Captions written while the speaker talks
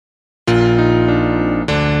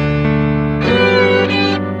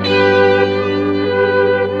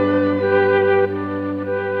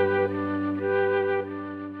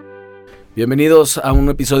Bienvenidos a un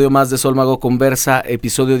episodio más de SolMago Conversa,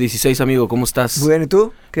 episodio 16, amigo, ¿cómo estás? Muy bien, ¿y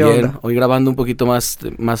tú? ¿Qué bien, onda? Hoy grabando un poquito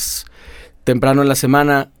más temprano en la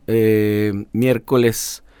semana,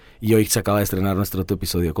 miércoles, y hoy se acaba de estrenar nuestro otro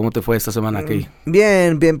episodio. ¿Cómo te fue esta semana, Key?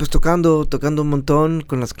 Bien, pues tocando un montón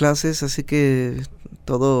con las clases, así que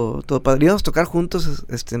todo padre. Íbamos a tocar juntos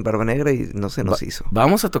en Barba Negra y no se nos hizo.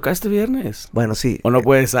 ¿Vamos a tocar este viernes? Bueno, sí. ¿O no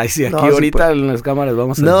puedes? Ay, sí, aquí no, ahorita sí en las cámaras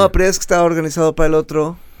vamos a... No, pero es que estaba organizado para el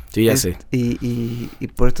otro. Sí, ya sé. Y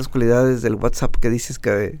por estas cualidades del WhatsApp que dices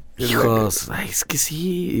que... Hijos, ay, es que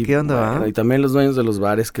sí. ¿Qué onda? Bueno, y también los dueños de los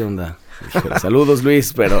bares, ¿qué onda? Híjole, saludos,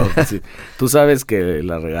 Luis, pero sí, tú sabes que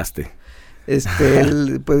la regaste.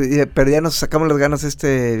 Pero ya nos sacamos las ganas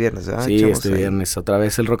este viernes, ¿verdad? Sí, Echamos este viernes, otra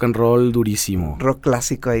vez el rock and roll durísimo. rock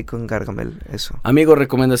clásico ahí con Gargamel, eso. Amigo,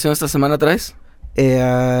 ¿recomendación esta semana traes?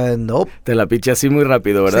 No. Te la piché así muy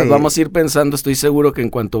rápido, ¿verdad? Sí. Vamos a ir pensando, estoy seguro que en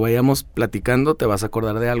cuanto vayamos platicando te vas a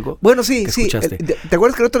acordar de algo. Bueno, sí. Escuchaste. ¿Te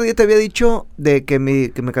acuerdas que el otro día te había dicho de que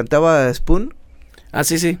me cantaba Spoon? Ah,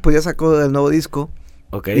 sí. Pues ya sacó el nuevo disco.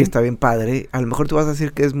 Ok. Y está bien padre. A lo mejor tú vas a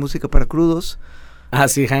decir que es música para crudos. Ah,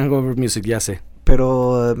 sí, Hangover Music, ya sé.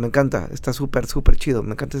 Pero me encanta, está súper chido.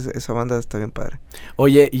 Me encanta esa banda, está bien padre.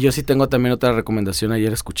 Oye, y yo sí tengo también otra recomendación,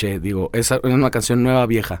 ayer escuché, es una canción nueva,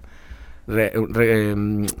 vieja.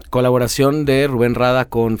 Colaboración de Rubén Rada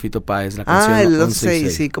con Fito Páez, la canción el 11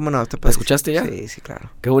 sí, cómo no. ¿La escuchaste ya? Sí,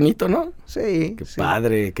 claro. Qué bonito, ¿no? Sí. Qué sí.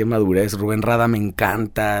 padre, qué madurez. Rubén Rada me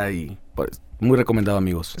encanta y pues, muy recomendado,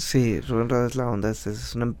 amigos. Sí, Rubén Rada es la onda,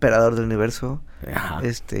 es un emperador del universo. Ajá.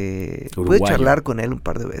 Pude charlar con él un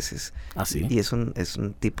par de veces. ¿Ah, sí? Y es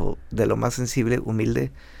un tipo de lo más sensible,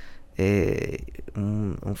 humilde,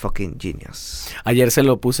 un fucking genius. Ayer se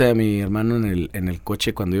lo puse a mi hermano en el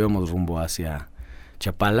coche cuando íbamos rumbo hacia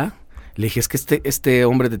Chapala. Le dije, es que este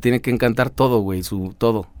hombre te tiene que encantar todo, güey, su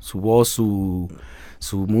voz, su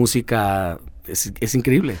música, es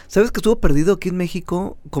increíble. ¿Sabes que estuvo perdido aquí en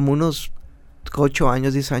México como unos 8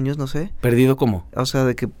 años, 10 años, no sé? ¿Perdido cómo? O sea,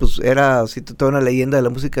 de que pues era así toda una leyenda de la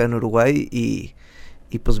música en Uruguay y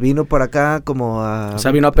pues vino por acá como a... O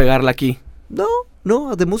sea, vino a pegarla aquí.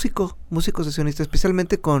 No, de músico sesionista,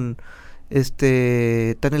 especialmente con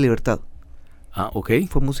Tan en Libertad. Ah, ok.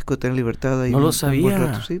 Fue músico de Tan en Libertad. Ahí No lo un sabía. buen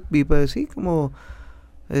rato, sí, como...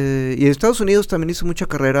 y en Estados Unidos también hizo mucha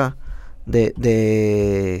carrera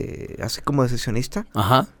de así como de sesionista.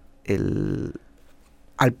 Ajá.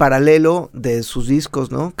 Al paralelo de sus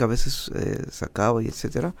discos, ¿no? Que a veces sacaba y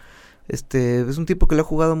etcétera. Es un tipo que le ha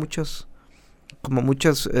jugado muchas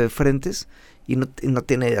frentes y no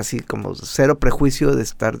tiene así como cero prejuicio de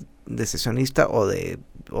estar de sesionista o de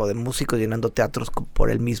músico llenando teatros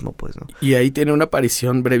por él mismo, pues, ¿no? Y ahí tiene una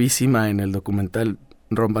aparición brevísima en el documental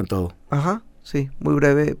Rompan Todo. Ajá, sí, muy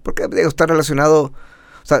breve, porque digo, está relacionado,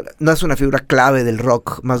 o sea, no es una figura clave del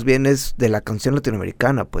rock, más bien es de la canción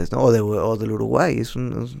latinoamericana, pues, ¿no? O del Uruguay, es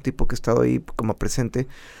un tipo que ha estado ahí como presente,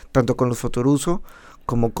 tanto con los Fotoruso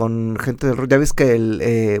como con gente del rock. Ya ves que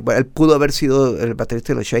él pudo haber sido el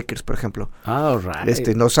baterista de los Shakers, por ejemplo. Ah,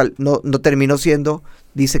 right. No terminó siendo,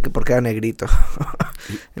 dice que porque era negrito.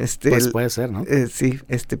 Pues puede ser, ¿no? Sí,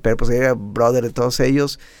 pero pues era brother de todos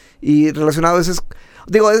ellos. Y relacionado a eso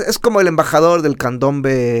es como el embajador del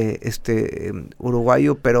candombe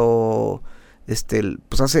uruguayo, pero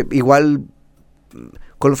pues hace igual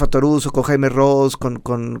con los Fatoruso, con Jaime Ross,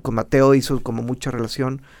 con Mateo hizo como mucha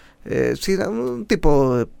relación. Sí, un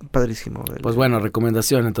tipo padrísimo. Pues bueno,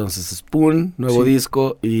 recomendación entonces, Spoon, nuevo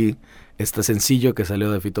disco y este sencillo que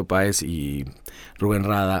salió de Fito Páez y Rubén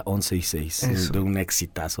Rada, 11 y 6, de un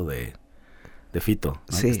exitazo de Fito,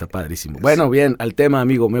 ¿no? Sí. Que está padrísimo. Bueno, bien, al tema,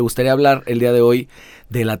 amigo, me gustaría hablar el día de hoy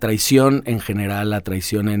de la traición en general, la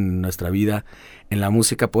traición en nuestra vida, en la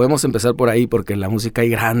música. Podemos empezar por ahí porque en la música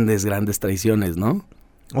hay grandes traiciones, ¿no?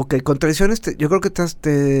 Ok, con traiciones yo creo que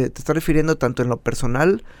te estás refiriendo tanto en lo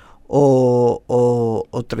personal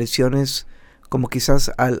o traiciones como quizás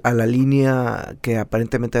a la línea que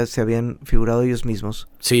aparentemente se habían figurado ellos mismos.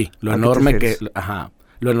 Sí, lo enorme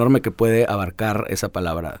que puede abarcar esa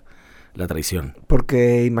palabra, la traición.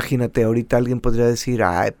 Porque imagínate, ahorita alguien podría decir,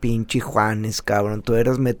 ay, pinche Juanes, cabrón, tú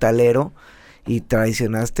eras metalero y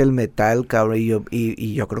traicionaste el metal, cabrón,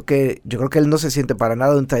 y yo creo que él no se siente para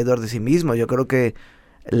nada un traidor de sí mismo. Yo creo que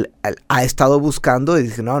él ha estado buscando y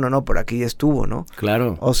dice, no, por aquí ya estuvo, ¿no?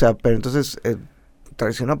 Claro. O sea, pero entonces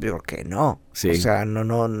traicionó, yo creo que no. Sí. O sea,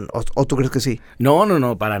 no, o tú crees que sí.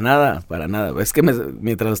 No, para nada. Es que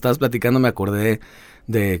mientras lo estabas platicando me acordé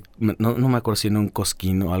de, no me acuerdo si era un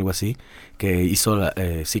Cosquín o algo así, que hizo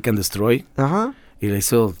Seek and Destroy. Ajá. Y lo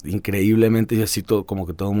hizo increíblemente y así todo, como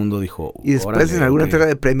que todo el mundo dijo... Y después en alguna entrega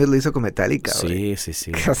de premios lo hizo con Metallica. Sí.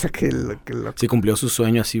 O sea, que Sí, cumplió su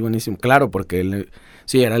sueño así buenísimo. Claro, porque él,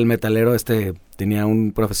 sí, era el metalero tenía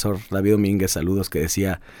un profesor, David Domínguez, saludos, que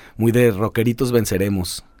decía, muy de rockeritos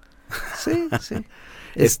venceremos. Sí.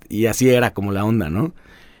 Y así era como la onda, ¿no?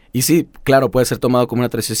 Y sí, claro, puede ser tomado como una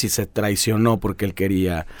traición si se traicionó porque él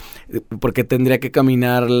quería, porque tendría que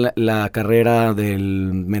caminar la carrera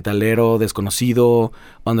del metalero desconocido,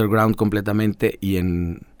 underground completamente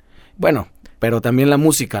bueno, pero también la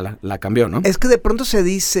música la cambió, ¿no? Es que de pronto se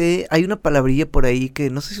dice, hay una palabrilla por ahí que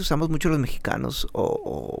no sé si usamos mucho los mexicanos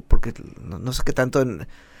o porque no sé qué tanto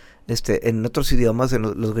en otros idiomas,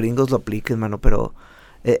 los gringos lo apliquen, mano, pero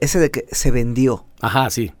ese de que se vendió. Ajá,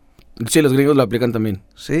 sí. Sí, los gringos lo aplican también.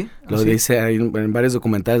 ¿Sí? Lo dice en varios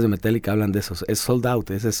documentales de Metallica, hablan de eso. Es sold out,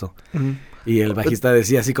 es eso. Uh-huh. Y el bajista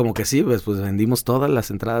decía así como que sí, pues vendimos todas las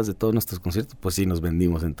entradas de todos nuestros conciertos. Pues sí, nos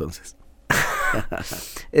vendimos entonces.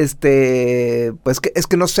 Pues es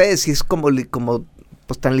que no sé si es como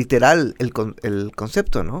pues tan literal el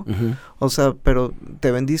concepto, ¿no? Uh-huh. O sea, pero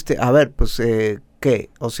te vendiste, a ver, pues, ¿qué?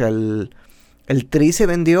 O sea, el Tri se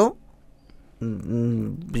vendió,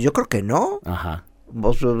 yo creo que no. Ajá.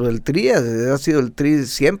 El Tri ha sido el Tri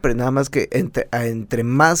siempre, nada más que entre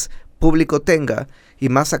más público tenga y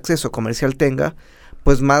más acceso comercial tenga,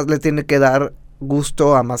 pues más le tiene que dar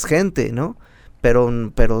gusto a más gente, ¿no? Pero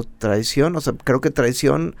traición, o sea, creo que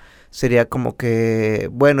traición sería como que,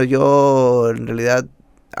 bueno, yo en realidad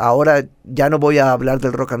ahora ya no voy a hablar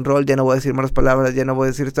del rock and roll, ya no voy a decir malas palabras, ya no voy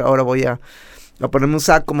a decir esto, ahora voy a ponerme un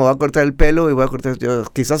saco, me voy a cortar el pelo y voy a cortar...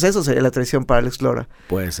 quizás eso sería la traición para Alex Lora.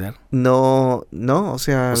 Puede ser. No, o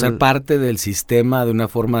sea... O sea, parte del sistema de una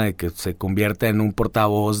forma de que se convierta en un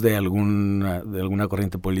portavoz de alguna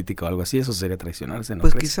corriente política o algo así, eso sería traicionarse, ¿no?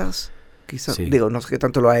 Pues crees? Quizás, sí. Digo, no sé qué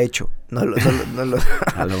tanto lo ha hecho, no lo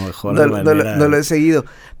a lo mejor no lo he seguido,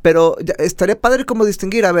 pero estaría padre como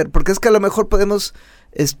distinguir, a ver, porque es que a lo mejor podemos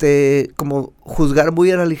como juzgar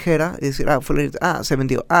muy a la ligera y decir, se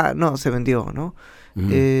vendió, no, se vendió, ¿no?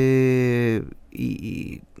 Uh-huh.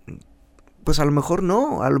 Y pues a lo mejor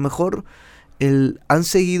no, a lo mejor han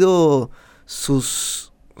seguido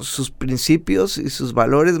sus principios y sus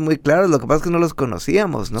valores muy claros, lo que pasa es que no los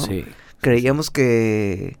conocíamos, ¿no? Sí. Creíamos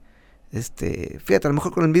que fíjate, a lo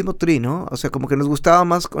mejor con el mismo Tri, ¿no? O sea, como que nos gustaba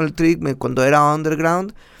más con el Tri cuando era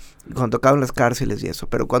underground, cuando tocaba en las cárceles y eso,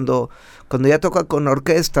 pero cuando ya toca con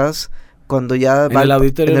orquestas, cuando ya en el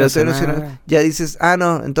Auditorio Nacional, ya dices,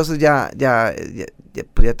 no, entonces ya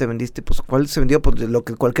pues ya te vendiste, pues ¿cuál se vendió? Pues lo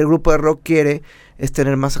que cualquier grupo de rock quiere es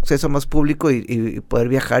tener más acceso a más público y poder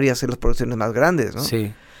viajar y hacer las producciones más grandes, ¿no?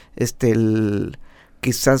 Sí.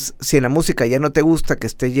 Quizás si en la música ya no te gusta que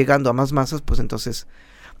esté llegando a más masas, pues entonces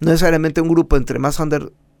no necesariamente un grupo entre más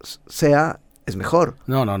under sea es mejor.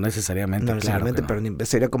 No necesariamente. No necesariamente, claro pero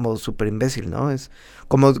sería como súper imbécil, ¿no? Es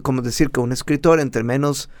como decir que un escritor entre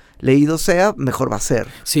menos leído sea, mejor va a ser.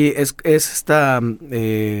 Sí, es esta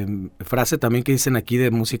frase también que dicen aquí de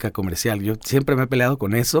música comercial. Yo siempre me he peleado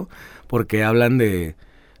con eso porque hablan de...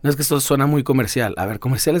 No, es que esto suena muy comercial. A ver,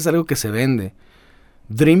 comercial es algo que se vende.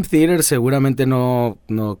 Dream Theater seguramente no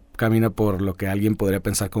camina por lo que alguien podría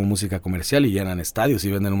pensar como música comercial y llenan estadios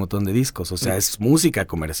y venden un montón de discos. O sea, es música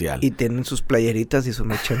comercial. Y tienen sus playeritas y su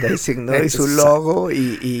merchandising, ¿no? Y su logo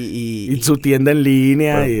y su tienda en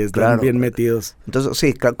línea y están bien metidos. Entonces,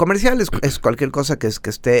 sí, comercial es cualquier cosa que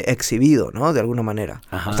esté exhibido, ¿no? De alguna manera.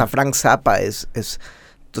 Ajá. O sea, Frank Zappa es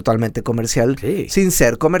totalmente comercial, sí, sin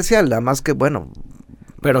ser comercial, nada más que, bueno...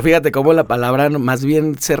 Pero fíjate cómo la palabra más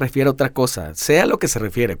bien se refiere a otra cosa. Sea lo que se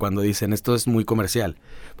refiere cuando dicen esto es muy comercial.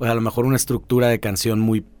 Pues a lo mejor una estructura de canción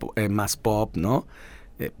muy más pop, ¿no?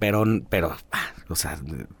 Pero, o sea,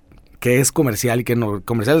 ¿qué es comercial y qué no?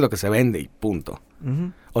 Comercial es lo que se vende y punto.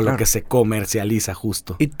 Uh-huh, o lo que se comercializa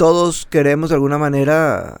justo. Y todos queremos de alguna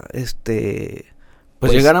manera,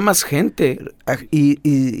 pues llegar a más gente.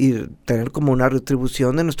 Y tener como una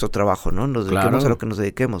retribución de nuestro trabajo, ¿no? Nos dediquemos a lo que nos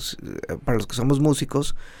dediquemos. Para los que somos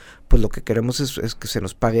músicos, pues lo que queremos es que se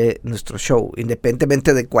nos pague nuestro show,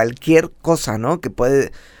 independientemente de cualquier cosa, ¿no? Que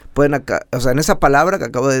pueden o sea, en esa palabra que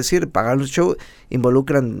acabo de decir, pagar un show,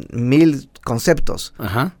 involucran 1000 conceptos,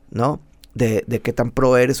 ajá, ¿no? De qué tan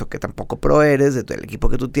pro eres o qué tan poco pro eres, del equipo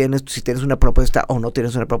que tú tienes, si tienes una propuesta o no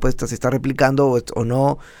tienes una propuesta, si estás replicando o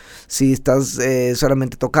no, si estás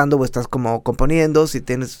solamente tocando o estás como componiendo, si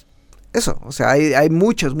tienes eso, o sea, hay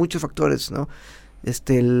muchos factores, ¿no?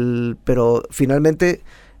 Pero finalmente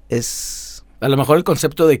es A lo mejor el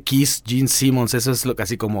concepto de Kiss, Gene Simmons, eso es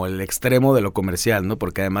casi como el extremo de lo comercial, ¿no?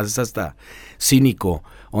 Porque además es hasta cínico,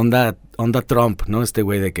 onda Trump, ¿no? Este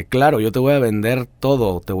güey de que, claro, yo te voy a vender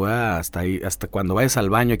todo, te voy a, hasta cuando vayas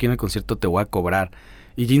al baño aquí en el concierto te voy a cobrar.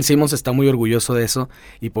 Y Gene Simmons está muy orgulloso de eso,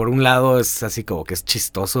 y por un lado es así como que es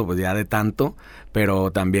chistoso, pues ya de tanto,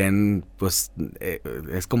 pero también, pues,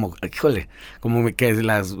 es como, híjole, como que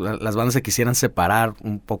las bandas se quisieran separar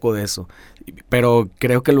un poco de eso, pero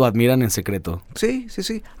creo que lo admiran en secreto. Sí.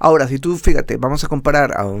 Ahora, si tú, fíjate, vamos a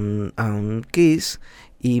comparar a un Kiss,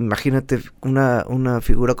 y imagínate una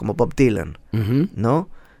figura como Bob Dylan, Uh-huh. ¿no?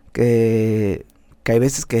 Que hay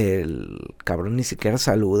veces que el cabrón ni siquiera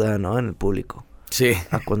saluda, ¿no? En el público. Sí.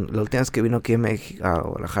 La última vez que vino aquí a México, a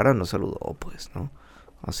Guadalajara, no saludó, pues, ¿no?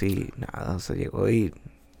 Así, nada, se llegó y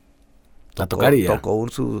tocó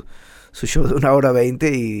su show de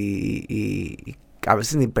 1:20 y a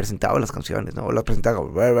veces ni presentaba las canciones, ¿no? Las presentaba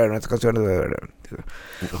como, estas canciones.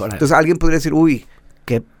 Entonces alguien podría decir, uy,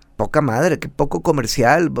 qué poca madre, qué poco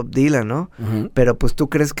comercial Bob Dylan, ¿no? Uh-huh. Pero pues, ¿tú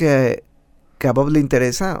crees que a Bob le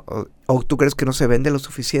interesa? ¿O tú crees que no se vende lo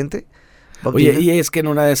suficiente? Oye, y es que en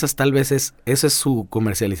una de esas tal vez esa es su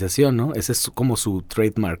comercialización, ¿no? Ese es como su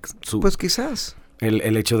trademark. Pues quizás.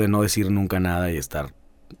 El hecho de no decir nunca nada y estar,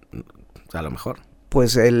 a lo mejor.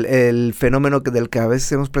 Pues el fenómeno del que a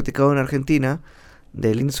veces hemos platicado en Argentina,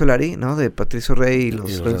 del Indio Solari, ¿no? De Patricio Rey y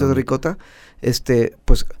los Redonditos de Ricota,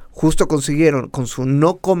 pues justo consiguieron con su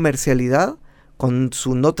no comercialidad, con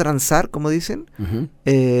su no transar, como dicen, Uh-huh.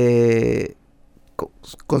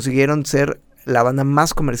 consiguieron ser la banda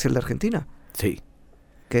más comercial de Argentina. Sí.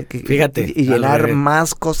 Fíjate. Y llenar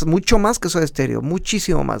más cosas, mucho más que Soda Stereo,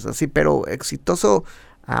 muchísimo más, así, pero exitoso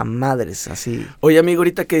a madres, así. Oye, amigo,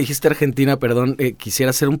 ahorita que dijiste Argentina, perdón,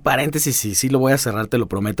 quisiera hacer un paréntesis y sí lo voy a cerrar, te lo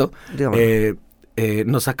prometo.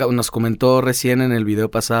 Nos comentó recién en el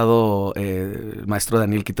video pasado el maestro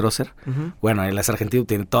Daniel Kitroser. Uh-huh. Bueno, él es argentino,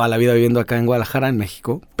 tiene toda la vida viviendo acá en Guadalajara, en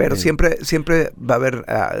México. Pero siempre va a haber,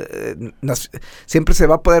 siempre se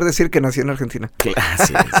va a poder decir que nació en Argentina.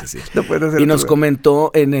 Sí. No puede ser. Y nos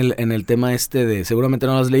comentó en el tema de, seguramente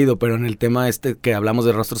no lo has leído, pero en el tema que hablamos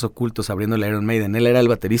de Rostros Ocultos, abriendo el Iron Maiden, él era el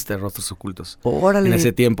baterista de Rostros Ocultos. Órale, en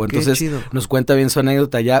ese tiempo. Entonces nos cuenta bien su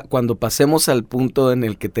anécdota. Ya cuando pasemos al punto en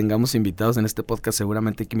el que tengamos invitados en este podcast,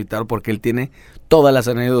 seguramente hay que invitarlo porque él tiene todas las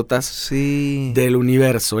anécdotas del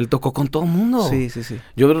universo. Él tocó con todo el mundo. Sí.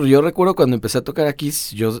 Yo recuerdo cuando empecé a tocar aquí,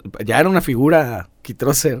 yo ya era una figura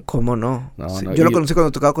Kitroser. ¿Cómo no? Yo lo conocí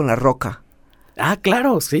cuando tocaba con La Roca. Ah,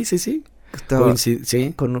 claro, sí. Estaba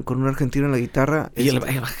con un argentino en la guitarra. Y el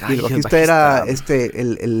bajista era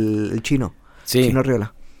el chino. Sí. Chino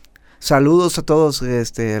Riola. Saludos a todos,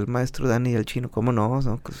 el maestro Dani y el chino, ¿cómo no?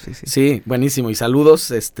 Sí, buenísimo. Y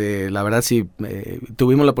saludos, la verdad sí,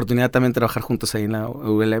 tuvimos la oportunidad también de trabajar juntos ahí en la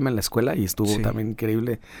ULM, en la escuela, y estuvo también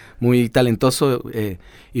increíble, muy talentoso.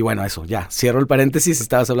 Y bueno, eso, ya, cierro el paréntesis,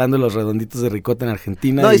 estabas hablando de los Redonditos de Ricota en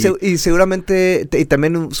Argentina. No, y seguramente, y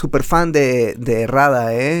también un super fan de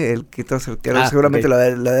Rada, el que seguramente lo ha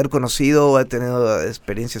de haber conocido o ha tenido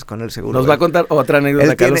experiencias con él, seguro. Nos va a contar otra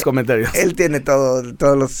anécdota acá en los comentarios. Él tiene todos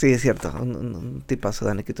los, sí, es cierto, un tipazo,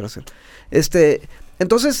 Dani Kitroser.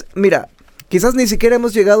 Entonces, mira, quizás ni siquiera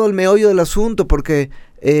hemos llegado al meollo del asunto, porque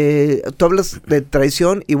tú hablas de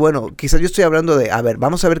traición y bueno, quizás yo estoy hablando de, a ver,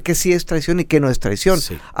 vamos a ver qué sí es traición y qué no es traición,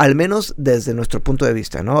 al menos desde nuestro punto de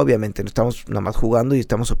vista, ¿no? Obviamente no estamos nada más jugando y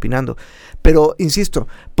estamos opinando, pero insisto,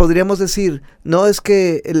 podríamos decir, no es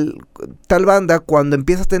que tal banda cuando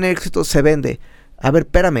empieza a tener éxito se vende. A ver,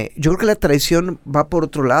 espérame, yo creo que la traición va por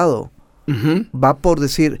otro lado. Uh-huh. Va por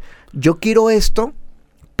decir, yo quiero esto,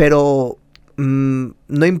 pero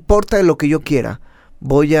no importa de lo que yo quiera,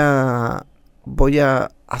 voy a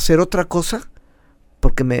hacer otra cosa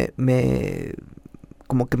porque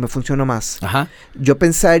como que me funciona más. Ajá. Yo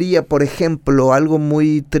pensaría, por ejemplo, algo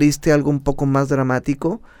muy triste, algo un poco más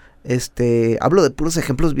dramático. Hablo de puros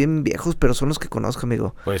ejemplos bien viejos, pero son los que conozco,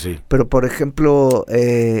 amigo. Pues sí. Pero por ejemplo,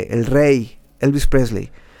 el rey, Elvis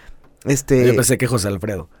Presley. Yo pensé que José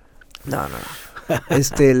Alfredo. No.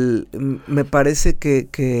 Me parece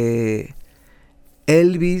que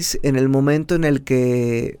Elvis, en el momento en el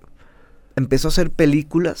que empezó a hacer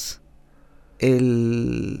películas,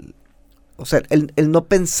 él no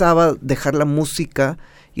pensaba dejar la música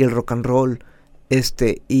y el rock and roll,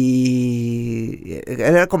 y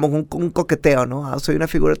era como un coqueteo, ¿no? Soy una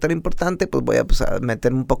figura tan importante, pues voy a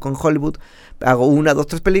meterme un poco en Hollywood, hago 1, 2,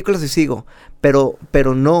 3 películas y sigo, pero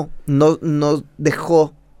no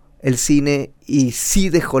dejó el cine y sí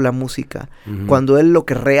dejó la música. Uh-huh. Cuando él lo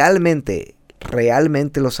que realmente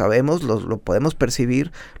lo sabemos, lo podemos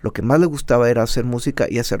percibir, lo que más le gustaba era hacer música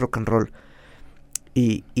y hacer rock and roll.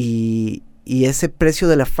 Y y ese precio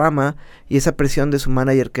de la fama y esa presión de su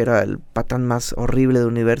manager, que era el patán más horrible del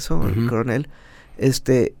universo, el coronel,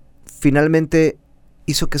 finalmente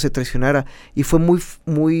hizo que se traicionara, y fue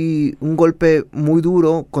un golpe muy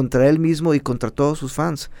duro contra él mismo y contra todos sus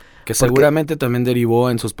fans. Que seguramente también derivó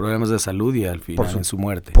en sus problemas de salud y al final en su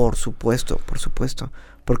muerte. Por supuesto.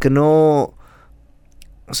 Porque no...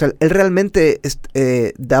 O sea, él realmente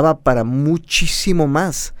daba para muchísimo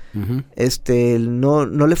más. Uh-huh.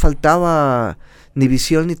 No le faltaba ni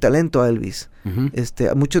visión ni talento a Elvis. Uh-huh.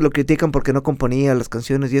 A muchos lo critican porque no componía las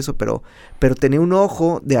canciones y eso, pero tenía un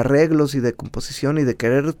ojo de arreglos y de composición y de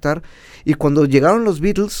querer estar. Y cuando llegaron los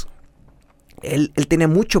Beatles, él tenía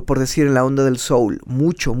mucho por decir en la onda del soul,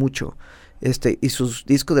 mucho. Y sus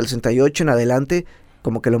discos del 68 en adelante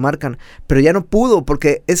como que lo marcan, pero ya no pudo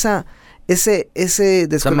porque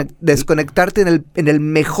desconectarte en el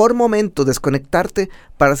mejor momento, desconectarte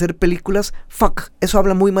para hacer películas, eso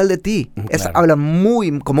habla muy mal de ti. Claro. Eso habla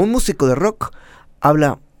como un músico de rock,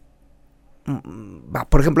 habla...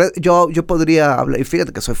 Por ejemplo, yo podría hablar, y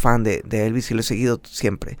fíjate que soy fan de Elvis y lo he seguido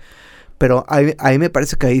siempre, pero a mí me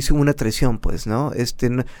parece que ahí hizo una traición, pues, ¿no?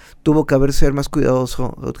 Tuvo que haber sido más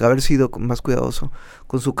cuidadoso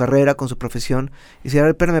con su carrera, con su profesión, y decir, a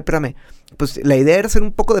ver, espérame, pues la idea era hacer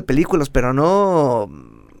un poco de películas, pero no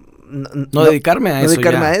dedicarme a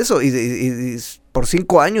eso. Y por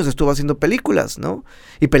 5 años estuvo haciendo películas, ¿no?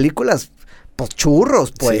 Y películas, pues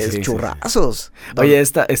churros, pues, sí, churrazos. Sí. Oye,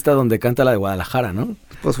 esta donde canta la de Guadalajara, ¿no?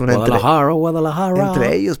 Pues una Guadalajara.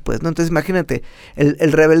 Entre ellos, pues, ¿no? Entonces imagínate,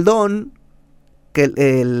 el rebeldón, que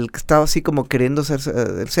el que estaba así como queriendo ser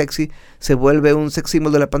el sexy, se vuelve un sex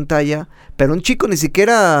symbol de la pantalla, pero un chico ni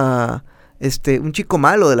siquiera un chico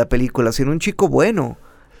malo de la película, sino un chico bueno.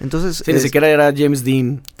 Entonces ni siquiera era James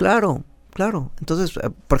Dean. Claro. Entonces,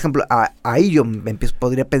 por ejemplo, ahí yo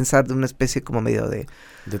podría pensar de una especie como medio de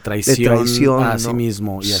traición a sí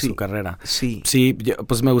mismo y a su carrera. Sí,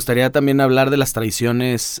 pues me gustaría también hablar de las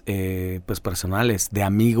traiciones pues personales, de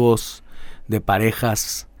amigos, de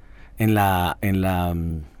parejas en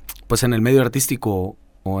el medio artístico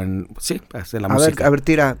o en la música. A ver,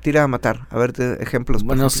 tira a matar, a ver ejemplos.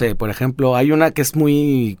 Bueno, no sé, por ejemplo, hay una que es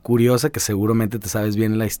muy curiosa, que seguramente te sabes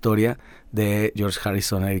bien la historia, de George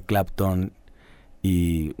Harrison, Eric Clapton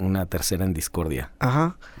y una tercera en discordia.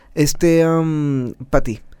 Ajá.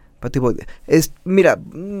 Patty Boyd. Mira,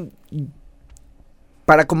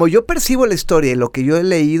 para como yo percibo la historia y lo que yo he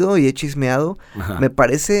leído y he chismeado, ajá, me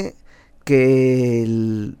parece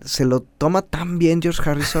que se lo toma tan bien George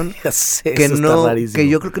Harrison que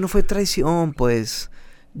yo creo que no fue traición, pues.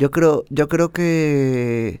 Yo creo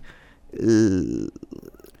que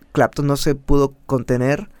Clapton no se pudo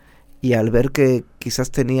contener y al ver que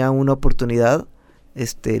quizás tenía una oportunidad,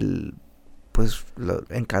 pues lo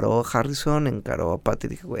encaró Harrison, encaró a Patty y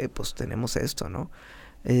dije, güey, pues tenemos esto, ¿no?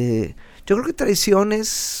 Yo creo que traición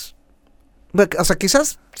es... O sea,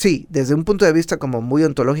 quizás, sí, desde un punto de vista como muy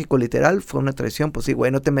ontológico, literal, fue una traición, pues sí,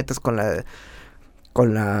 güey, no te metas con la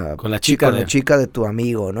chica de tu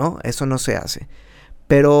amigo, ¿no? Eso no se hace.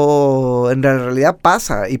 Pero en la realidad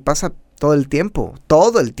pasa, y pasa todo el tiempo.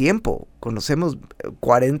 Conocemos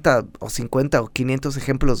 40 o 50 o 500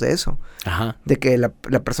 ejemplos de eso. Ajá. De que la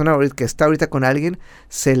persona que está ahorita con alguien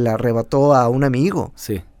se la arrebató a un amigo.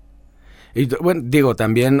 Sí. Y bueno, digo,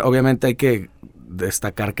 también obviamente hay que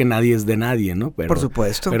destacar que nadie es de nadie, ¿no? Por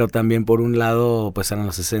supuesto. Pero también por un lado, pues eran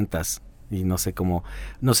los 60s y no sé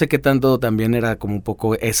qué tanto también era como un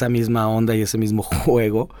poco esa misma onda y ese mismo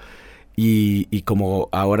juego y como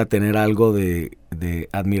ahora tener algo de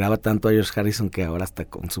admiraba tanto a George Harrison que ahora hasta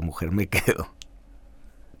con su mujer me quedo.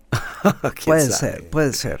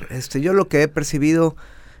 Puede ser. Yo lo que he percibido,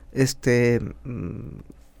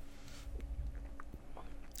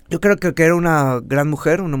 yo creo que era una gran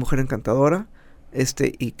mujer, una mujer encantadora,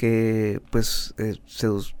 y que pues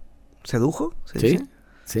sedujo, ¿se dice?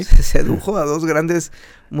 Sí. Sedujo a dos grandes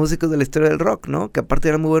músicos de la historia del rock, ¿no? Que aparte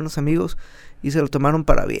eran muy buenos amigos y se lo tomaron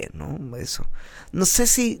para bien, ¿no? Eso. No sé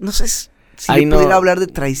si pudiera hablar de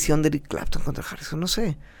traición de Eric Clapton contra Harrison, no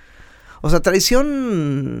sé. O sea,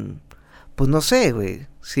 traición, pues no sé, güey.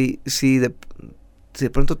 Si de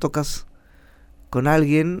pronto tocas con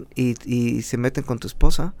alguien y se meten con tu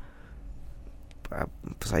esposa,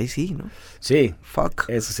 pues ahí sí, ¿no? Sí. Fuck.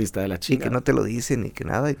 Eso sí está de la chingada. Y que no te lo dicen ni que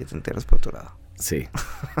nada y que te enteras por otro lado. Sí.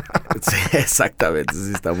 Sí, exactamente.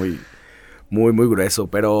 Sí está muy, muy, muy grueso.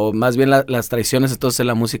 Pero más bien las traiciones entonces en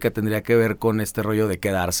la música tendría que ver con este rollo de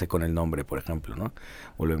quedarse con el nombre, por ejemplo, ¿no?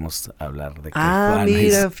 Volvemos a hablar de que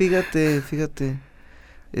mira, fíjate.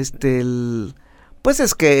 Pues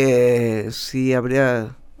es que sí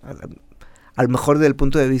habría, a lo mejor desde el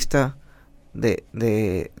punto de vista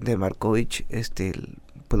de Markovich,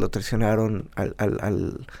 pues lo traicionaron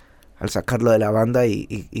al sacarlo de la banda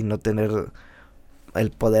y no tener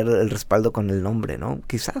el poder, el respaldo con el nombre, ¿no?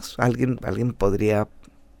 Quizás alguien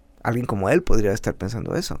como él podría estar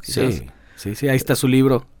pensando eso, quizás. Sí, ahí está su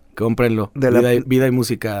libro, cómprenlo, Vida y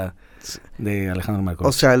Música de Alejandro Markovich.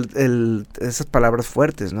 O sea, esas palabras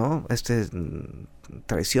fuertes, ¿no?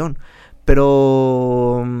 Traición.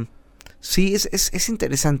 Pero sí, es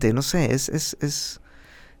interesante, no sé,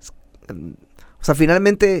 o sea,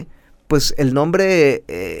 finalmente, pues el nombre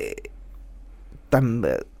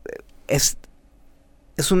es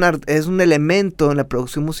un elemento en la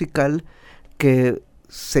producción musical que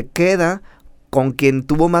se queda con quien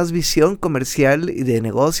tuvo más visión comercial y de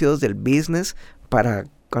negocios, del business,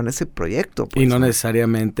 con ese proyecto. Pues, y no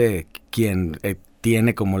necesariamente quien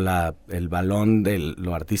tiene como el balón de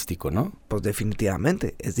lo artístico, ¿no? Pues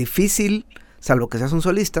definitivamente. Es difícil, salvo que seas un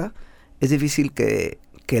solista, es difícil que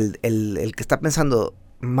el que está pensando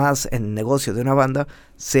más en negocio de una banda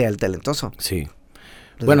sea el talentoso. Sí.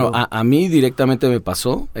 Bueno, a mí directamente me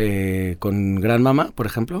pasó con Gran Mamá, por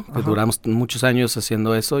ejemplo, que duramos muchos años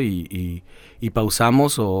haciendo eso y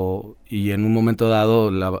pausamos y en un momento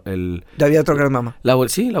dado ¿Ya había otro Gran Mamá?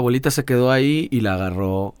 Sí, la abuelita se quedó ahí y la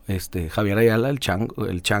agarró Javier Ayala, el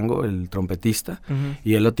chango, el trompetista,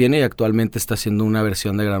 y él lo tiene y actualmente está haciendo una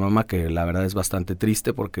versión de Gran Mamá que la verdad es bastante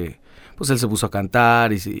triste porque pues él se puso a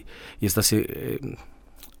cantar y está así...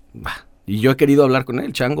 y yo he querido hablar con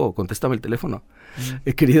él, Chango, contéstame el teléfono.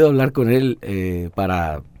 He querido hablar con él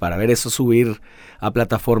para ver eso, subir a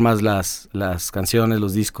plataformas las canciones,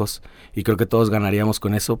 los discos, y creo que todos ganaríamos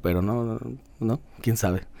con eso, pero no, quién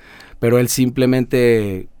sabe. Pero él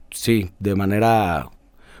simplemente, sí, de manera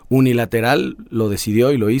unilateral lo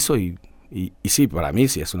decidió y lo hizo, y sí, para mí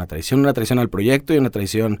sí es una traición al proyecto y una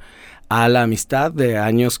traición a la amistad de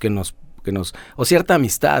años que nos o cierta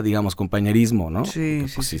amistad, digamos, compañerismo, ¿no? Sí,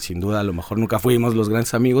 pues, sí, sin duda, a lo mejor nunca fuimos los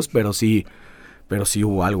grandes amigos, pero sí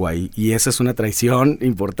hubo algo ahí. Y esa es una traición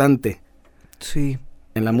importante. Sí.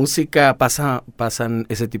 En la música pasan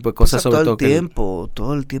ese tipo de cosas, sobre todo.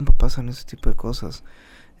 Todo el tiempo pasan ese tipo de cosas.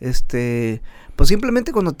 Pues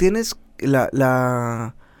simplemente cuando tienes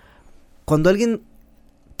cuando alguien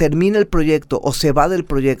termina el proyecto, o se va del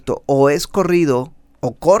proyecto, o es corrido,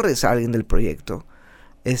 o corres a alguien del proyecto,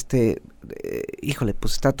 híjole,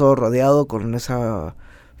 pues está todo rodeado con esa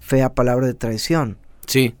fea palabra de traición.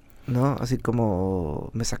 Sí. ¿No? Así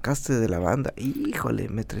como me sacaste de la banda, híjole,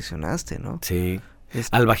 me traicionaste, ¿no? Sí.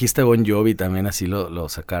 Al bajista Bon Jovi también así lo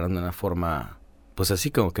sacaron de una forma, pues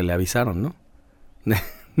así como que le avisaron, ¿no?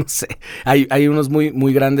 No sé. Hay unos muy,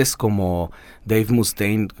 muy grandes como Dave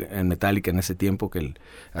Mustaine en Metallica en ese tiempo que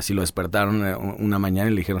así lo despertaron una mañana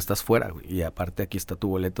y le dijeron, estás fuera, güey, y aparte aquí está tu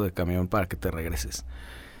boleto de camión para que te regreses.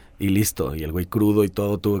 Y listo, y el güey crudo y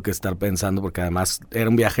todo tuvo que estar pensando porque además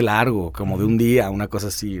era un viaje largo, como de un día, una cosa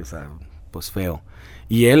así, o sea, pues feo.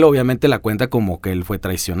 Y él obviamente la cuenta como que él fue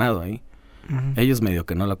traicionado ahí. Ellos medio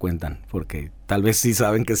que no la cuentan, porque tal vez sí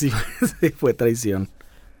saben que sí fue traición.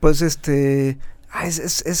 Pues es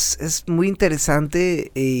muy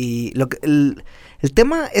interesante y el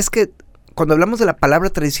tema es que cuando hablamos de la palabra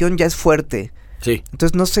traición ya es fuerte. Sí.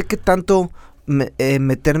 Entonces no sé qué tanto...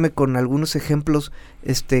 meterme con algunos ejemplos.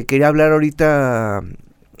 Quería hablar ahorita,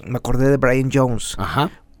 me acordé de Brian Jones.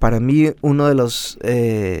 Ajá. Para mí uno de los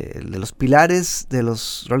pilares de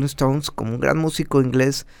los Rolling Stones, como un gran músico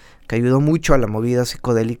inglés que ayudó mucho a la movida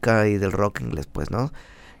psicodélica y del rock inglés, pues, ¿no?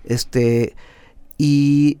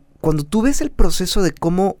 Y cuando tú ves el proceso de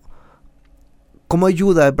cómo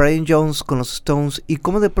ayuda a Brian Jones con los Stones y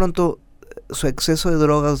cómo de pronto su exceso de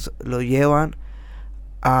drogas lo llevan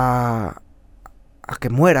a que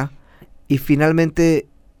muera, y finalmente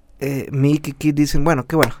Mick y Keith dicen, bueno,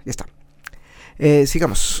 qué bueno, ya está,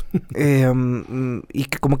 sigamos. Y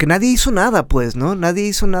que como que nadie hizo nada, pues, ¿no? Nadie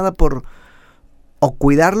hizo nada por o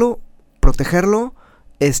cuidarlo, protegerlo,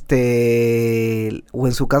 o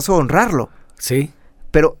en su caso honrarlo. Sí.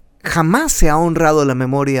 Pero jamás se ha honrado la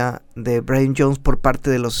memoria de Brian Jones por parte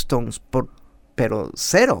de los Stones, pero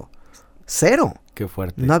cero. Qué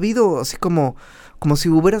fuerte. No ha habido así como si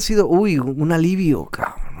hubiera sido, un alivio,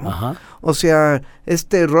 cabrón, ¿no? Ajá. O sea,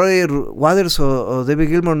 Roger Waters o David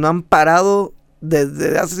Gilmour no han parado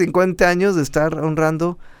desde hace 50 años de estar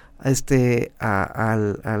honrando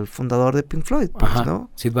al fundador de Pink Floyd, pues, ajá,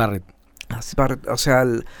 ¿no? Sid Barrett. O sea,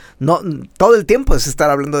 no, todo el tiempo es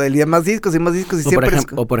estar hablando de él, y más discos y siempre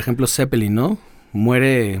o por ejemplo Zeppelin, ¿no?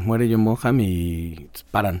 Muere John Bonham y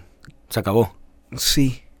paran, se acabó.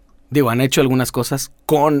 Sí. Digo, han hecho algunas cosas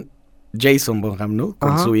con Jason Bonham, ¿no?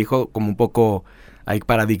 Con su hijo como un poco hay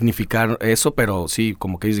para dignificar eso, pero sí,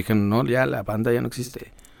 como que ellos dijeron, no, ya la banda ya no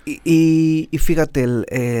existe. Y fíjate,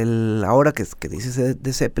 ahora que dices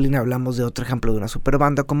de Zeppelin, hablamos de otro ejemplo de una super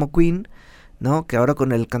banda como Queen, ¿no? Que ahora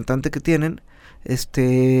con el cantante que tienen,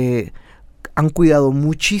 han cuidado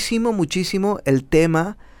muchísimo, muchísimo el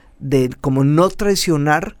tema de como no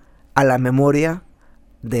traicionar a la memoria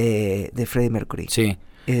de Freddie Mercury. Sí.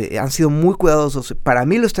 Han sido muy cuidadosos. Para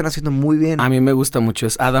mí lo están haciendo muy bien. A mí me gusta mucho.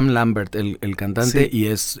 Es Adam Lambert, el cantante, Sí. y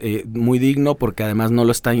es muy digno porque además no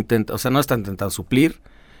lo está intentando, o sea, no está intentando suplir.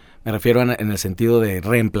 Me refiero en el sentido de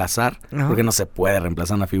reemplazar, Ajá. porque no se puede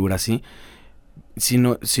reemplazar una figura así,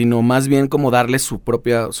 sino más bien como darle su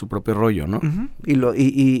propio rollo, ¿no? Uh-huh.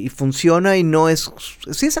 Y funciona y no es...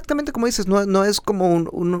 Sí, exactamente como dices, no es como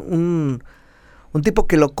un tipo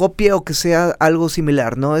que lo copie o que sea algo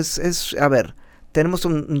similar, ¿no? A ver, tenemos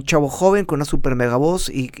un chavo joven con una super mega voz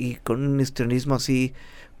y con un histrionismo así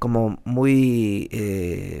como muy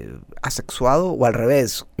asexuado, o al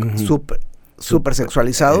revés, Uh-huh. súper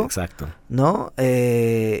sexualizado. Exacto. ¿No?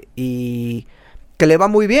 Y que le va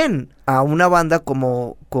muy bien a una banda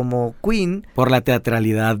como Queen. Por la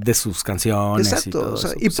teatralidad de sus canciones. Exacto. Y todo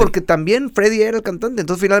eso. Y porque también Freddie era el cantante.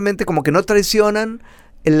 Entonces finalmente como que no traicionan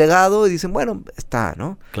el legado y dicen, bueno, está,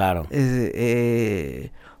 ¿no? Claro.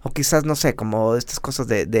 O quizás, no sé, como estas cosas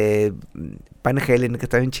de Van Halen que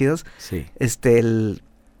están bien chidos. Sí.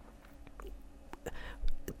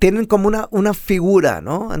 Tienen como una figura,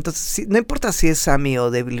 ¿no? Entonces, no importa si es Sammy o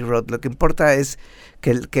David Lee Roth, lo que importa es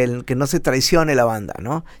que no se traicione la banda,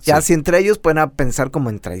 ¿no? Ya Sí. si entre ellos pueden pensar como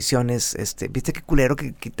en traiciones, ¿viste qué culero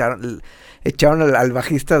que echaron al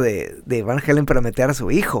bajista de Van Halen para meter a su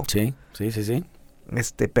hijo? Sí.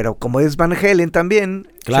 Pero como es Van Halen también...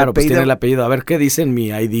 Claro, pues tiene el apellido. A ver, ¿qué dice en mi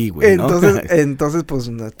ID, güey, no? Entonces, pues,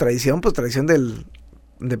 traición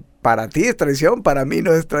para ti es traición, para mí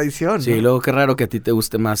no es traición. Sí, ¿no? y luego qué raro que a ti te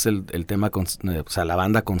guste más el tema con, o sea, la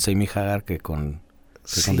banda con Sammy Hagar que con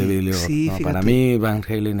David Lee Roth. Sí, ¿no? Para mí Van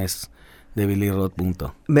Halen es David Lee Roth,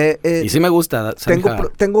 punto. Y sí me gusta Sammy Hagar.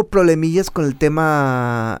 Tengo problemillas con el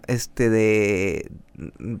tema de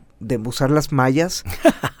usar las mallas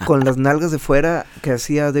con las nalgas de fuera que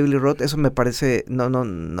hacía David Lee Roth. Eso me parece no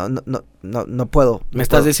puedo. Me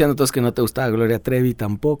estás diciendo entonces que no te gustaba Gloria Trevi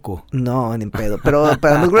tampoco. No, ni pedo. Pero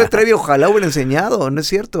para mí Gloria Trevi ojalá hubiera enseñado, ¿no es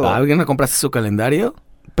cierto? ¿Alguien no compraste su calendario?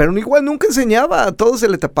 Pero igual nunca enseñaba, todo se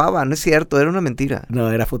le tapaba, no es cierto, era una mentira. No,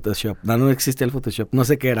 era Photoshop, no existía el Photoshop, no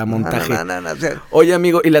sé qué era, montaje. No, o sea, oye,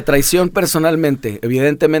 amigo, y la traición personalmente,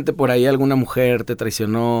 evidentemente por ahí alguna mujer te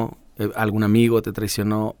traicionó, algún amigo te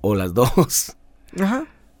traicionó, o las dos. Ajá.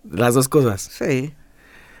 Las dos cosas. Sí.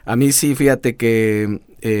 A mí sí, fíjate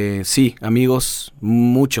que sí, amigos,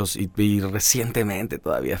 muchos, y recientemente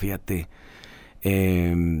todavía, fíjate,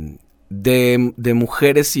 de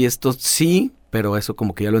mujeres y esto sí, pero eso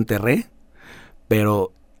como que ya lo enterré,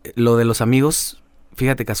 pero lo de los amigos,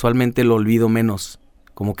 fíjate, casualmente lo olvido menos,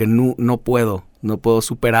 como que no puedo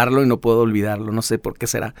superarlo y no puedo olvidarlo, no sé por qué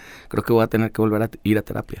será, creo que voy a tener que volver a ir a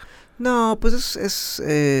terapia. No, pues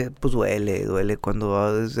pues duele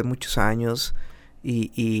cuando desde muchos años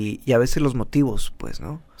y a veces los motivos, pues,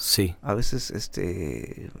 ¿no? Sí. A veces,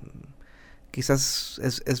 quizás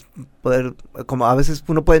es poder, como a veces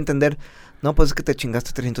uno puede entender, no, pues es que te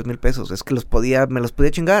chingaste 300,000 pesos, es que me los podía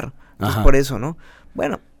chingar, es por eso, ¿no?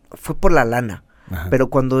 Bueno, fue por la lana, ajá, pero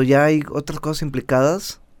cuando ya hay otras cosas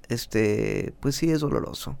implicadas, pues sí es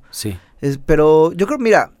doloroso. Sí. Pero yo creo,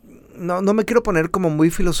 mira, no me quiero poner como muy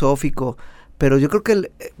filosófico, pero yo creo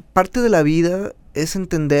que parte de la vida es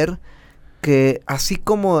entender que así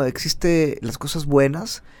como existe las cosas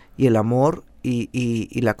buenas y el amor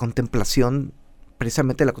y la contemplación,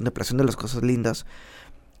 precisamente la contemplación de las cosas lindas,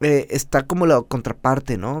 está como la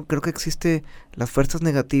contraparte, ¿no? Creo que existe las fuerzas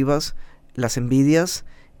negativas, las envidias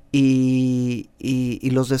y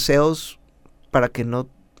los deseos para que no...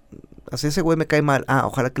 Así ese güey me cae mal,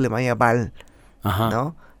 ojalá que le vaya mal, ajá,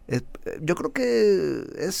 ¿no? Yo creo que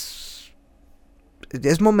es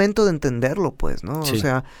momento de entenderlo, pues, ¿no? Sí. O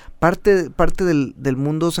sea, parte del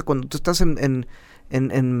mundo, o sea, cuando tú estás en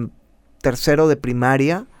tercero de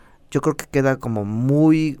primaria, yo creo que queda como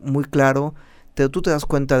muy, muy claro. Tú te das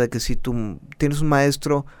cuenta de que si tú tienes un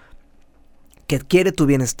maestro que quiere tu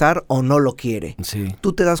bienestar o no lo quiere. Sí.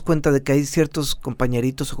 Tú te das cuenta de que hay ciertos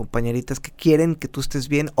compañeritos o compañeritas que quieren que tú estés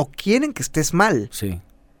bien o quieren que estés mal. Sí,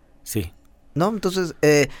 sí. ¿No? Entonces,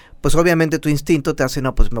 pues obviamente tu instinto te hace,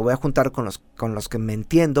 no, pues me voy a juntar con los que me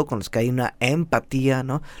entiendo, con los que hay una empatía,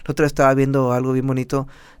 ¿no? La otra vez estaba viendo algo bien bonito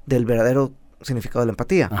del verdadero significado de la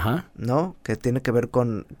empatía, ajá, ¿no? Que tiene que ver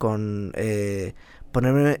con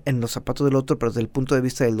ponerme en los zapatos del otro, pero desde el punto de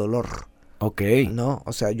vista del dolor, Ok. ¿no?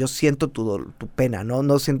 O sea, yo siento tu pena, ¿no?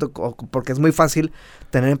 No siento, porque es muy fácil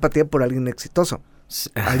tener empatía por alguien exitoso.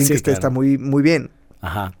 Alguien Sí, que está claro. muy, muy bien.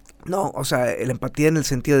 Ajá. No, o sea, la empatía en el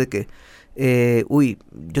sentido de que,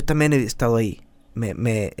 yo también he estado ahí.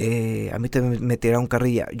 A mí también me tiraron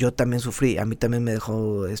carrilla. Yo también sufrí. A mí también me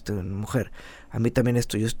dejó mujer. A mí también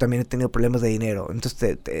esto. Yo también he tenido problemas de dinero.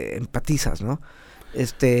 Entonces te empatizas, ¿no?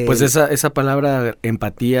 Pues esa palabra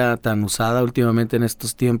empatía tan usada últimamente en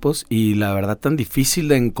estos tiempos y la verdad tan difícil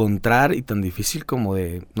de encontrar y tan difícil como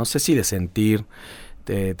de, no sé si de sentir,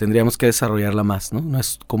 tendríamos que desarrollarla más, ¿no? No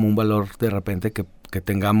es como un valor de repente que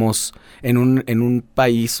tengamos en un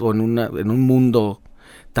país o en un mundo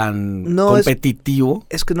tan competitivo.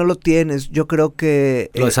 Es que no lo tienes. Yo creo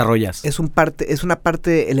que lo desarrollas. Es una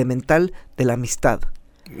parte elemental de la amistad.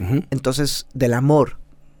 Uh-huh. Entonces, del amor.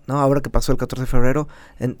 ¿No? Ahora que pasó el 14 de febrero,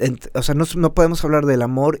 o sea, no podemos hablar del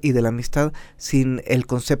amor y de la amistad sin el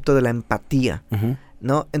concepto de la empatía, uh-huh.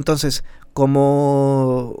 ¿no? Entonces,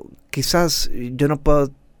 como quizás yo no puedo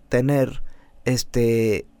tener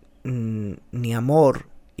ni amor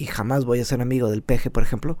y jamás voy a ser amigo del peje, por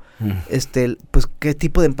ejemplo, uh-huh. Pues ¿qué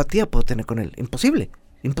tipo de empatía puedo tener con él? Imposible,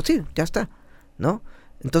 ya está, ¿no?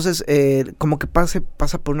 Entonces, como que pasa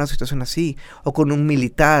por una situación así, o con un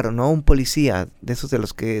militar, ¿no? Un policía, de esos de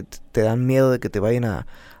los que te dan miedo de que te vayan a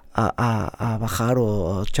bajar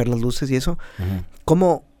o a echar las luces y eso. Uh-huh.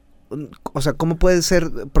 ¿Cómo puede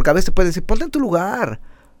ser? Porque a veces te pueden decir, ponte en tu lugar.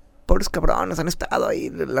 Pobres cabrones, han estado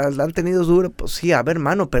ahí, la han tenido dura. Pues sí, a ver,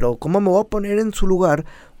 hermano, pero ¿cómo me voy a poner en su lugar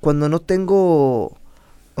cuando no tengo...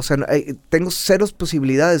 O sea, tengo ceros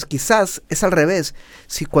posibilidades. Quizás es al revés.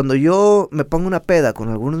 Si cuando yo me pongo una peda con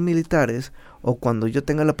algunos militares, o cuando yo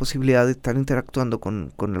tenga la posibilidad de estar interactuando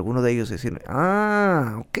con alguno de ellos, decir,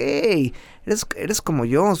 ok, eres como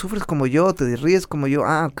yo, sufres como yo, te ríes como yo,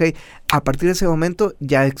 ok. A partir de ese momento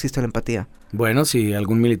ya existe la empatía. Bueno, si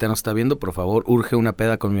algún militar nos está viendo, por favor, urge una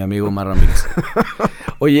peda con mi amigo Mar Ramírez.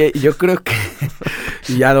 Oye, yo creo que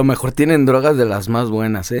y a lo mejor tienen drogas de las más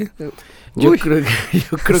buenas, ¿eh? Yo creo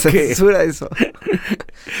que censura eso.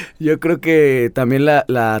 Yo creo que también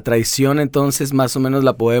la traición entonces más o menos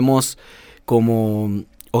la podemos como,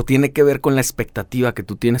 o tiene que ver con la expectativa que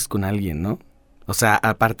tú tienes con alguien, ¿no? O sea,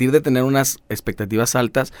 a partir de tener unas expectativas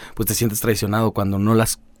altas, pues te sientes traicionado cuando no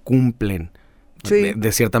las cumplen. Sí.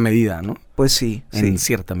 De cierta medida, ¿no? Pues sí. En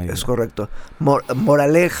cierta medida. Es correcto.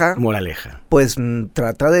 Moraleja. Pues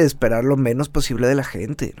trata de esperar lo menos posible de la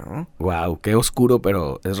gente, ¿no? Wow, qué oscuro,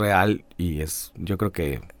 pero es real y yo creo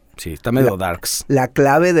que sí, está medio darks. La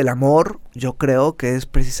clave del amor, yo creo que es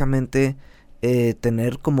precisamente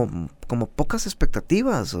tener como pocas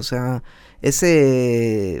expectativas, o sea,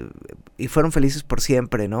 y fueron felices por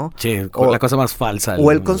siempre, ¿no? Sí, la cosa más falsa.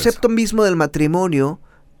 O el concepto mismo del matrimonio,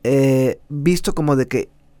 visto como de que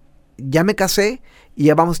ya me casé y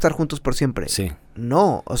ya vamos a estar juntos por siempre. Sí.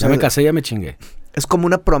 No, o sea, ya me casé, ya me chingué. Es como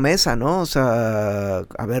una promesa, ¿no? O sea,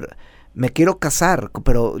 a ver, me quiero casar,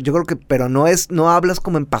 pero yo creo que, no hablas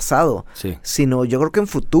como en pasado, sí, sino yo creo que en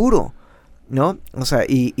futuro, ¿no? O sea,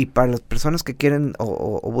 y para las personas que quieren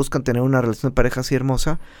o buscan tener una relación de pareja así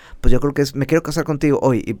hermosa, pues yo creo que es, me quiero casar contigo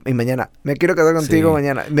hoy y mañana, me quiero casar contigo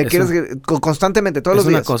mañana, quiero seguir constantemente, todos los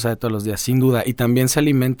días. Es una cosa de todos los días, sin duda, y también se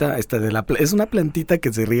alimenta, es una plantita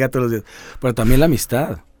que se riega todos los días, pero también la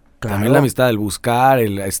amistad. Claro. También la amistad, el buscar,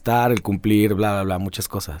 el estar, el cumplir, bla, bla, bla, muchas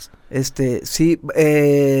cosas. Sí,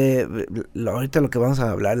 ahorita lo que vamos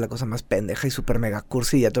a hablar es la cosa más pendeja y super mega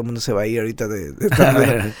cursi y ya todo el mundo se va a ir ahorita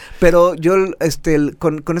de pero yo,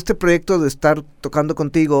 con este proyecto de estar tocando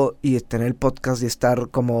contigo y tener el podcast y estar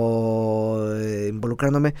como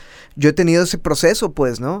involucrándome, yo he tenido ese proceso,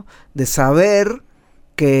 pues, ¿no? De saber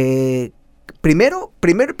que, primero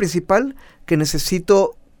y principal, que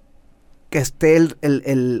necesito que esté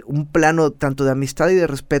un plano tanto de amistad y de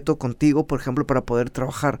respeto contigo, por ejemplo, para poder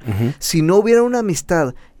trabajar. Uh-huh. Si no hubiera una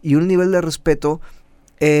amistad y un nivel de respeto,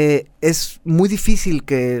 es muy difícil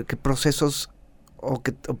que procesos o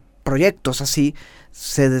proyectos así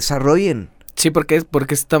se desarrollen. Sí, porque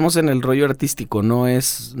estamos en el rollo artístico, no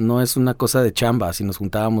es una cosa de chamba. Si nos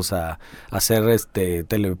juntábamos a hacer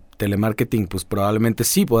telemarketing, pues probablemente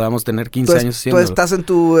sí podamos tener 15 años haciéndolo. Tú estás en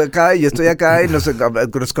acá y yo estoy acá y nos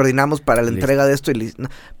coordinamos para la entrega de esto.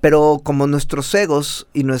 Pero como nuestros egos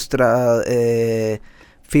y nuestra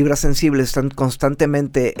fibras sensibles están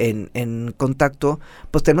constantemente en contacto,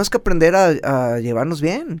 pues tenemos que aprender a llevarnos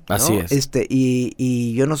bien, ¿no? Así es.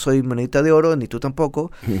 Y yo no soy monedita de oro, ni tú tampoco,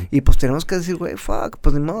 y pues tenemos que decir, güey, fuck,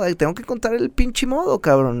 pues ni modo, tengo que contar el pinche modo,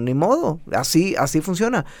 cabrón, ni modo, así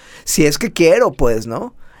funciona. Si es que quiero, pues,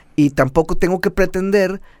 ¿no? Y tampoco tengo que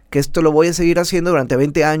pretender que esto lo voy a seguir haciendo durante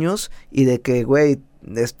 20 años y de que, güey,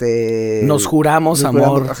 nos juramos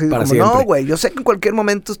amor así para como, siempre. no, güey, yo sé que en cualquier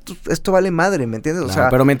momento esto vale madre, ¿me entiendes? No, o sea,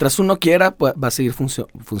 pero mientras uno quiera, pues, va a seguir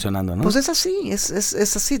funcionando, ¿no? pues es así, es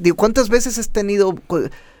así. Digo, ¿cuántas veces has tenido... o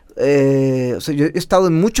sea, yo he estado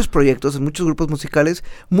en muchos proyectos, en muchos grupos musicales,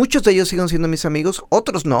 muchos de ellos siguen siendo mis amigos,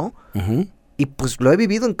 otros no, y pues lo he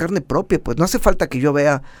vivido en carne propia, pues no hace falta que yo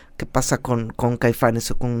vea qué pasa con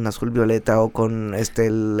Caifanes o con Azul Violeta o con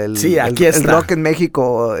sí, aquí el está. rock en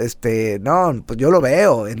México, no, pues yo lo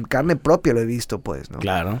veo, en carne propia lo he visto, pues, ¿no?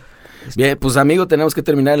 Claro. Bien, pues amigo, tenemos que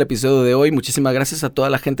terminar el episodio de hoy. Muchísimas gracias a toda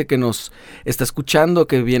la gente que nos está escuchando,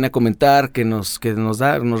 que viene a comentar, que nos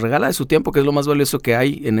regala de su tiempo, que es lo más valioso que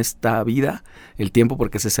hay en esta vida, el tiempo,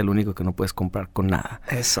 porque ese es el único que no puedes comprar con nada.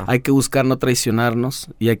 Eso. Hay que buscar no traicionarnos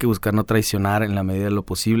y hay que buscar no traicionar en la medida de lo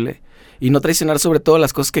posible y no traicionar sobre todo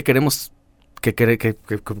las cosas que queremos, que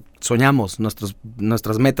soñamos,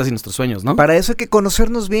 nuestras metas y nuestros sueños, ¿no? Para eso hay que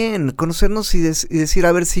conocernos bien, conocernos y decir,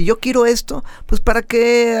 a ver, si yo quiero esto, pues ¿para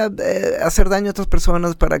qué hacer daño a otras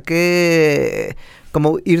personas? ¿Para qué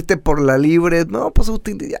como irte por la libre? No, pues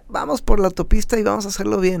vamos por la autopista y vamos a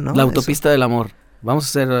hacerlo bien, ¿no? La autopista del amor.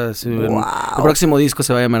 Vamos a hacer... Wow. El próximo disco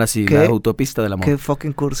se va a llamar así, ¿Qué? La autopista del amor. Qué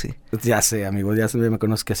fucking cursi. Ya sé, amigo, me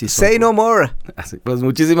conozco que así soy. Say no more. Así. Pues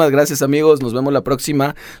muchísimas gracias, amigos. Nos vemos la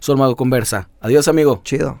próxima. SolMago Conversa. Adiós, amigo.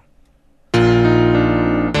 Chido.